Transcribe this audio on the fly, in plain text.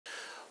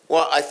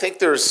Well, I think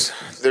there's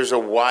a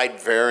wide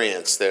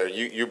variance there.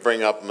 You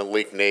bring up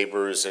Malik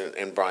Neighbors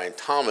and Brian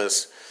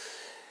Thomas.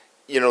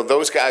 You know,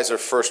 those guys are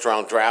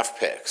first-round draft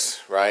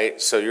picks,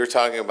 right? So you're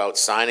talking about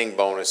signing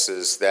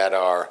bonuses that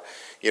are,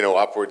 you know,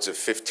 upwards of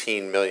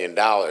 $15 million.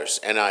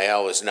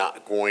 NIL is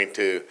not going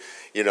to,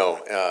 you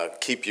know,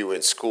 keep you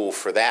in school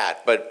for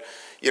that. But,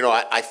 you know,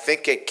 I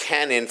think it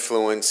can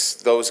influence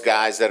those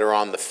guys that are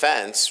on the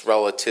fence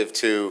relative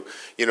to,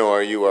 you know,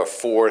 are you a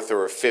fourth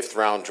or a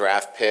fifth-round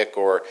draft pick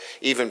or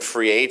even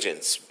free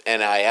agents?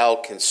 NIL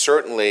can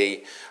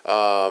certainly,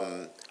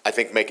 I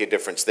think, make a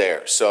difference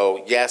there.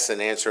 So, yes, in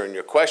answering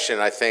your question,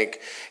 I think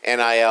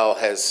NIL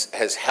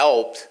has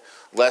helped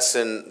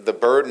lessen the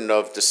burden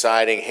of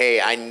deciding, hey,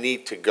 I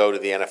need to go to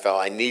the NFL,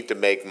 I need to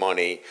make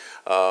money,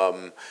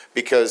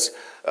 because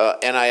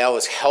NIL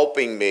is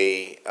helping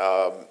me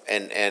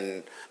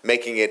and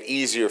making it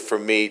easier for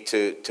me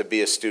to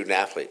be a student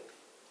athlete.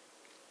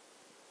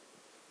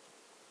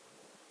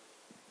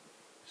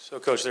 So,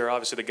 Coach, there are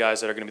obviously the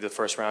guys that are going to be the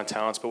first-round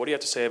talents, but what do you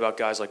have to say about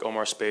guys like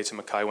Omar Speights and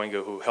Mekhi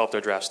Wingo who helped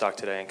their draft stock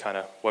today and kind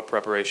of what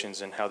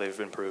preparations and how they've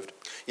improved?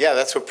 Yeah,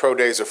 that's what pro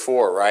days are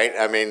for, right?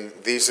 I mean,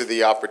 these are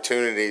the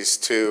opportunities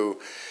to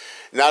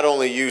not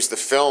only use the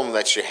film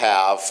that you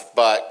have,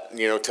 but,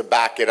 you know, to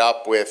back it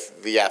up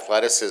with the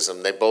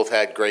athleticism. They both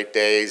had great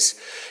days.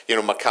 You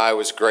know, Mekhi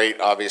was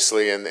great,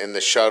 obviously, in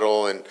the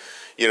shuttle, and,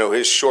 you know,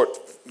 his short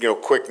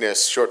field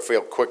quickness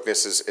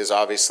is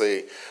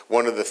obviously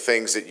one of the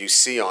things that you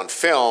see on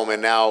film,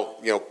 and now,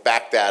 you know,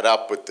 back that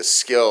up with the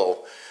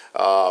skill.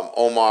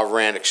 Omar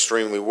ran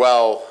extremely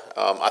well.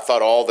 I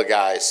thought all the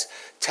guys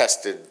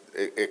tested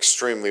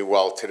extremely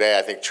well today.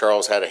 I think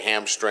Charles had a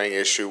hamstring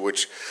issue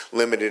which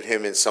limited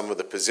him in some of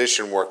the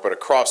position work, but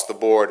across the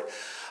board,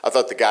 I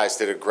thought the guys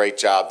did a great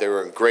job. They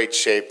were in great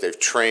shape. They've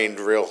trained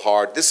real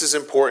hard. This is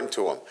important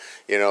to them.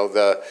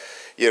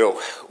 You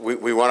know,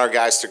 we want our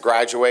guys to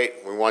graduate.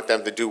 We want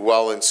them to do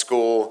well in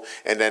school,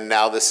 and then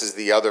now this is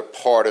the other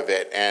part of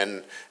it,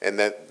 and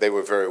that they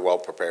were very well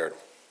prepared.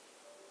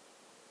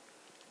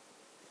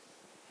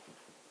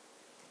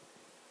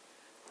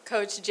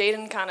 Coach,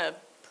 Jaden kind of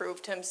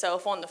proved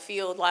himself on the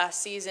field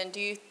last season. Do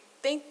you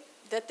think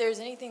that there's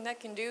anything that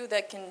can do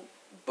that can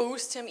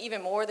boost him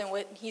even more than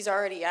what he's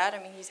already at?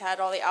 I mean, he's had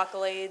all the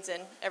accolades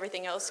and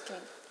everything else. Can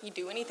he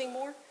do anything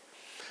more?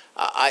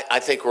 I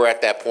think we're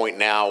at that point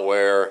now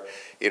where,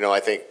 you know,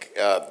 I think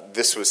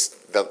this was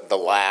the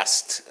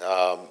last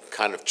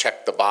kind of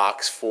check the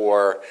box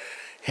for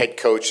head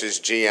coaches,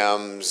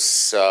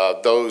 GMs,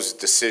 those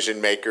decision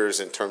makers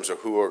in terms of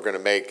who are going to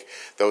make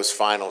those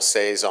final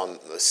say on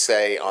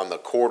the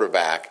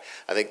quarterback.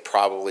 I think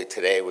probably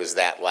today was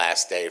that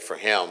last day for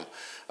him.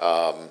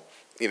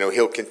 You know,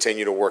 he'll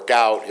continue to work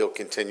out. He'll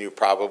continue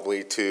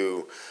probably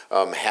to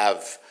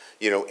have,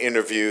 you know,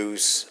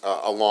 interviews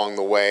along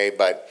the way,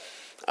 but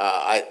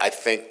I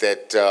think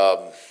that,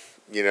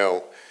 you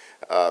know,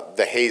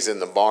 the hay's in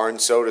the barn,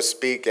 so to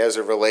speak, as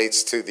it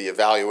relates to the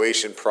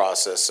evaluation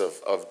process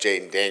of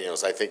Jaden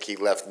Daniels. I think he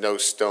left no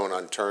stone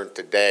unturned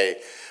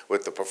today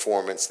with the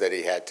performance that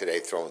he had today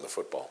throwing the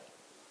football.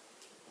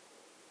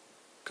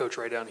 Coach,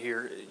 right down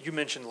here, you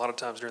mentioned a lot of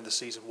times during the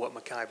season what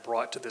Mekhi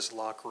brought to this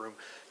locker room.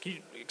 Can you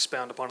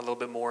expound upon it a little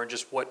bit more and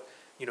just what,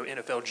 you know,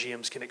 NFL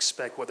GMs can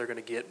expect, what they're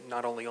going to get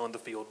not only on the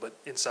field but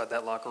inside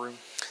that locker room?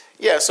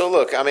 Yeah, so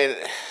look, I mean,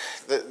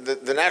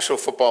 the National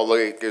Football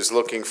League is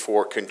looking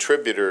for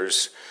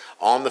contributors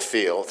on the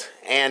field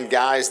and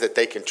guys that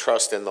they can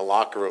trust in the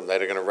locker room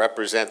that are going to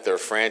represent their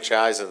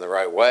franchise in the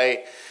right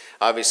way.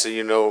 Obviously,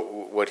 you know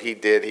what he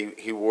did.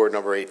 He wore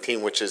number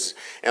 18, which is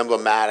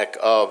emblematic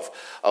of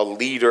a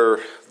leader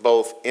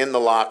both in the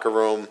locker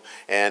room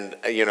and,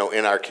 you know,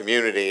 in our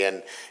community.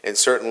 And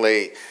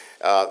certainly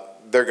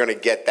they're going to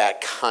get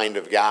that kind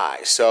of guy.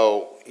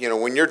 So, you know,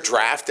 when you're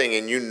drafting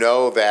and you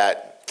know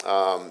that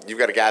you've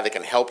got a guy that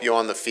can help you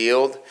on the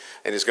field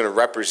and is going to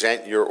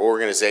represent your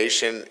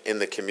organization in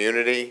the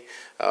community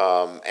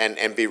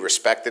and be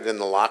respected in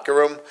the locker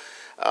room,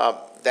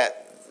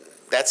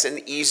 that's an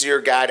easier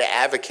guy to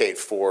advocate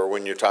for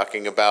when you're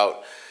talking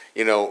about,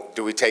 you know,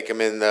 do we take him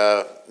in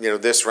the, you know,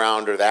 this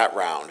round or that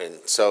round? And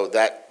so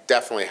that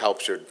definitely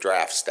helps your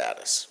draft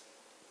status.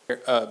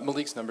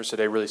 Malik's numbers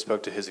today really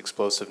spoke to his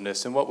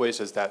explosiveness. In what ways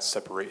does that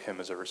separate him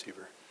as a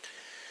receiver?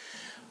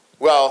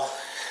 Well,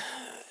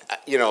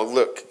 you know,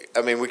 look,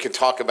 I mean, we can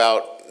talk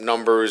about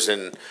numbers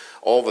and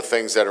all the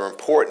things that are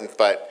important,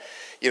 but,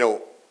 you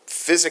know,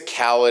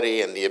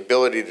 physicality and the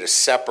ability to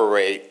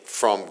separate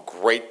from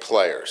great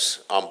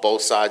players on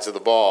both sides of the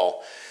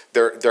ball,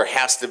 there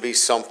has to be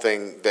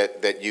something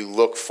that you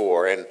look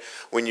for. And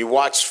when you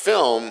watch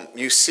film,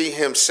 you see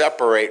him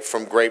separate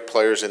from great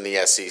players in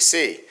the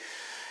SEC.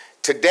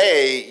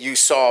 Today, you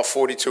saw a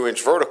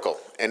 42-inch vertical,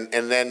 and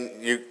then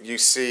you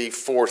see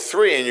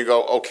 4.3, and you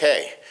go,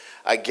 okay,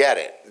 I get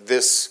it.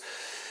 This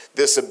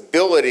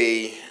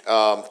ability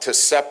to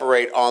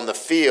separate on the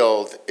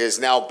field is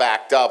now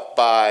backed up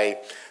by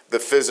the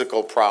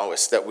physical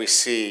prowess that we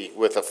see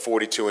with a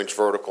 42-inch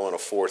vertical and a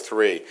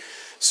 4.3.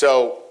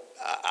 So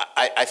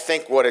I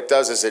think what it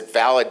does is it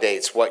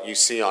validates what you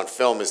see on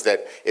film, is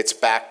that it's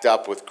backed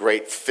up with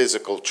great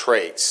physical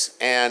traits.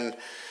 And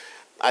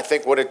I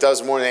think what it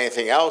does more than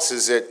anything else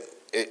is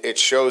it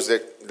shows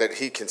that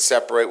he can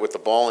separate with the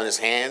ball in his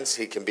hands.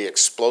 He can be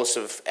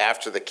explosive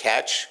after the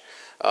catch.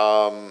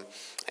 And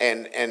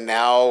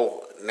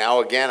now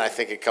again, I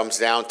think it comes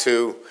down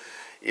to,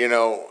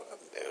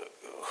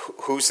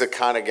 who's the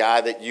kind of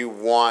guy that you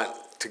want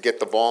to get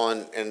the ball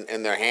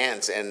in their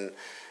hands. And,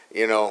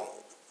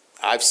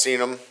 I've seen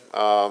him.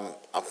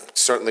 I'm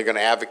certainly going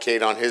to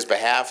advocate on his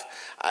behalf.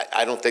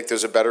 I don't think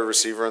there's a better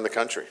receiver in the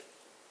country.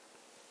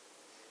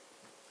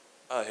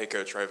 Hey,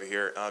 Coach, Ravi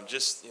here.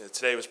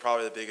 Today was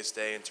probably the biggest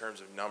day in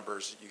terms of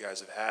numbers you guys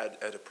have had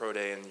at a pro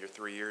day in your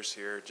 3 years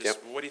here.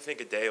 What do you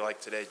think a day like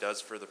today does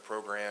for the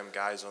program,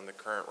 guys on the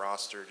current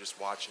roster,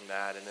 just watching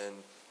that, and then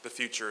the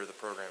future of the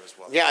program as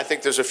well? Yeah, I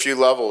think there's a few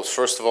levels.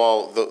 First of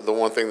all, the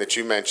one thing that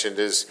you mentioned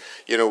is,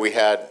 we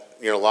had,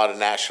 a lot of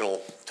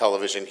national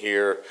television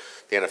here,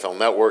 the NFL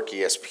Network,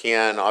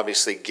 ESPN,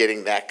 obviously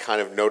getting that kind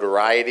of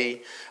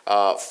notoriety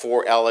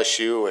for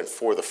LSU and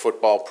for the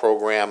football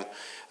program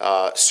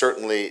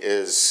certainly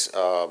is,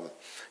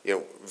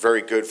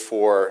 very good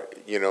for,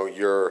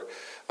 your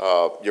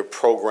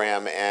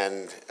program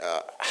and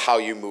how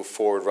you move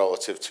forward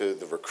relative to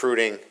the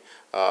recruiting.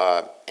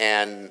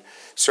 And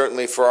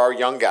certainly for our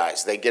young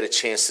guys, they get a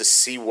chance to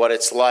see what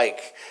it's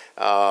like.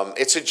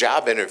 It's a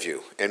job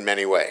interview in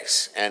many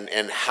ways,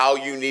 and how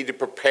you need to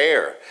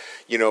prepare,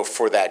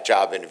 for that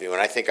job interview. And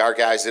I think our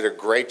guys did a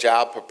great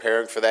job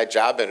preparing for that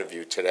job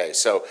interview today.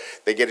 So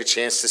they get a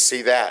chance to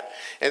see that.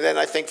 And then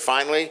I think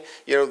finally,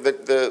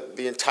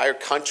 the entire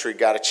country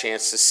got a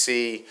chance to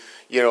see,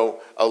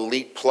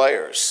 elite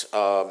players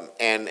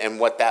and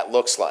what that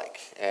looks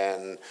like.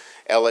 And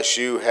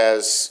LSU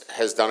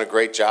has done a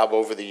great job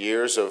over the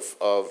years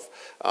of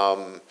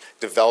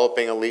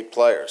developing elite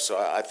players. So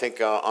I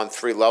think on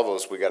three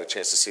levels we got a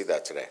chance to see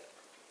that today.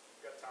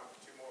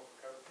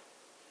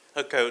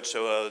 Coach,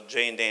 so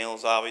Jaden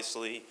Daniels,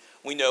 obviously,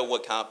 we know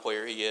what kind of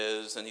player he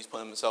is, and he's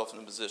putting himself in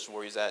the position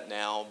where he's at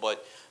now,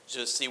 but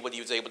just see what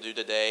he was able to do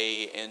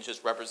today and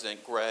just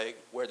represent Greg,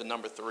 wear the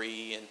number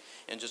 3,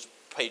 and just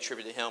pay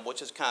tribute to him, which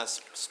just kind of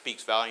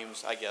speaks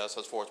volumes, I guess,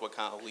 as far as what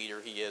kind of leader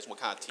he is, what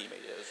kind of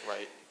teammate he is,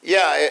 right?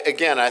 Yeah,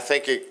 again, I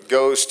think it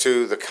goes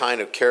to the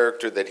kind of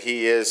character that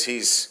he is.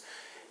 He's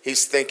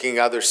thinking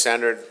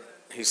other-centered.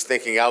 He's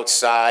thinking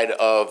outside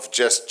of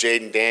just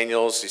Jaden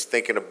Daniels. He's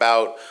thinking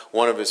about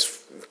one of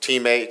his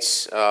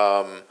teammates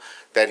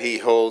that he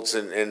holds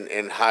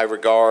in high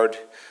regard.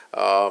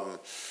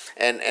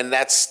 And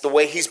that's the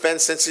way he's been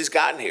since he's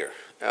gotten here.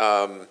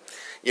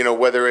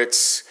 Whether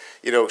it's,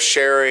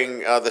 sharing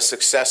the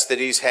success that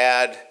he's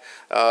had,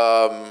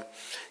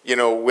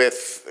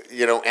 with,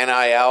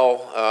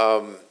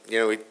 NIL,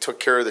 he took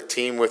care of the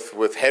team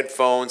with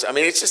headphones. I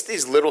mean, it's just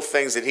these little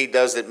things that he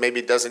does that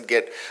maybe doesn't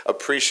get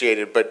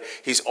appreciated, but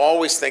he's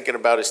always thinking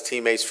about his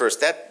teammates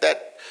first.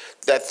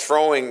 That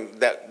throwing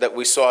that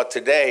we saw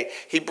today,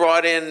 he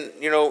brought in,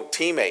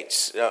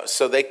 teammates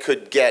so they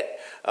could get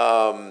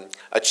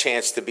a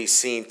chance to be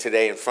seen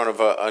today in front of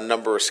a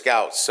number of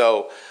scouts.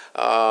 So,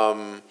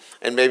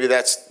 and maybe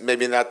that's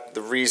not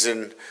the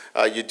reason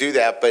you do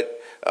that,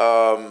 but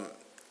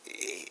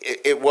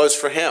it was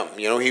for him.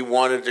 He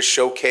wanted to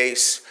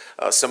showcase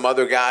some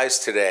other guys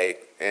today,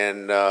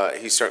 and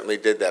he certainly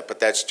did that. But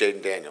that's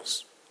Jaden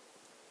Daniels.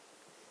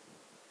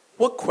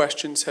 What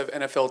questions have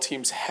NFL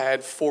teams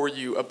had for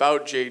you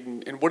about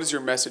Jaden, and what has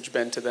your message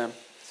been to them?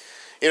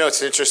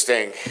 It's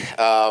interesting.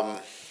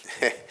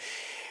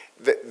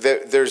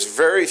 There's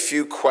very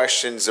few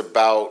questions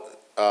about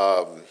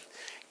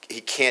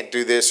he can't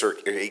do this or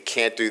he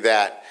can't do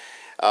that.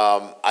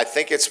 I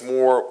think it's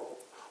more,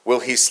 will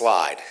he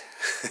slide?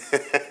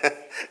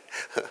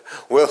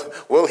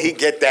 Will he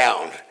get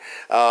down?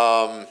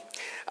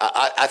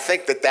 I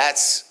think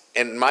that's,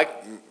 and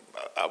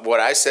what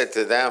I said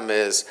to them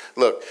is,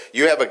 look,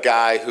 you have a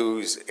guy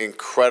who's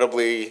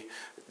incredibly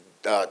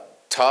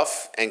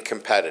tough and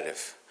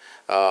competitive.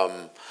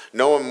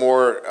 No one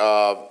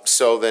more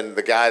so than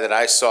the guy that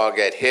I saw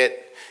get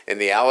hit in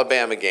the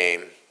Alabama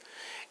game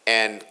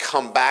and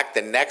come back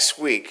the next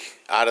week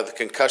out of the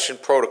concussion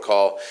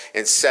protocol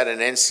and set an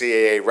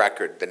NCAA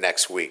record the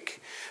next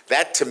week.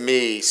 That, to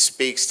me,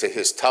 speaks to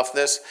his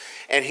toughness,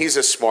 and he's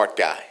a smart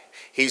guy.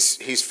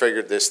 He's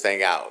figured this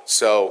thing out.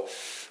 So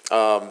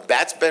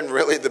that's been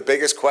really the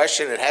biggest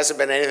question. It hasn't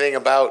been anything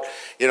about,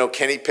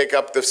 can he pick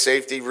up the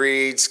safety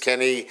reads? Can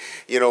he,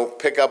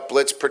 pick up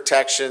blitz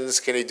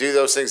protections? Can he do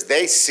those things?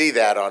 They see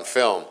that on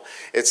film.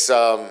 It's,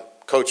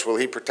 Coach, will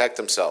he protect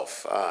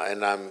himself?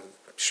 And I'm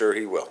sure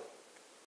he will.